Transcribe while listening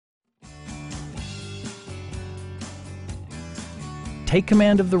take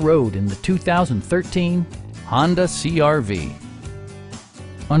command of the road in the 2013 Honda CR-V.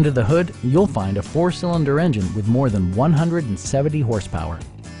 Under the hood, you'll find a 4-cylinder engine with more than 170 horsepower,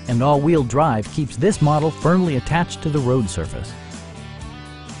 and all-wheel drive keeps this model firmly attached to the road surface.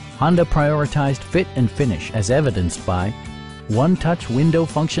 Honda prioritized fit and finish as evidenced by one-touch window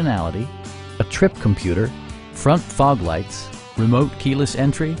functionality, a trip computer, front fog lights, remote keyless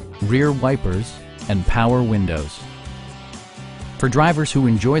entry, rear wipers, and power windows. For drivers who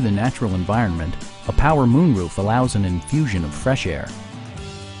enjoy the natural environment, a power moonroof allows an infusion of fresh air.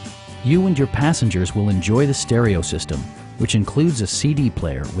 You and your passengers will enjoy the stereo system, which includes a CD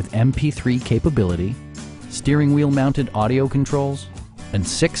player with MP3 capability, steering wheel mounted audio controls, and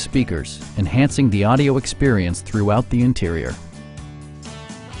 6 speakers, enhancing the audio experience throughout the interior.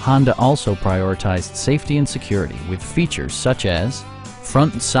 Honda also prioritized safety and security with features such as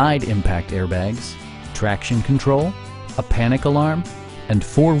front and side impact airbags, traction control, a panic alarm, and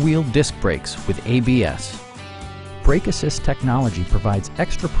 4-wheel disc brakes with ABS. Brake Assist technology provides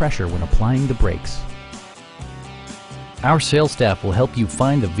extra pressure when applying the brakes. Our sales staff will help you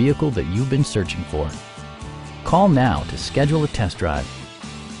find the vehicle that you've been searching for. Call now to schedule a test drive.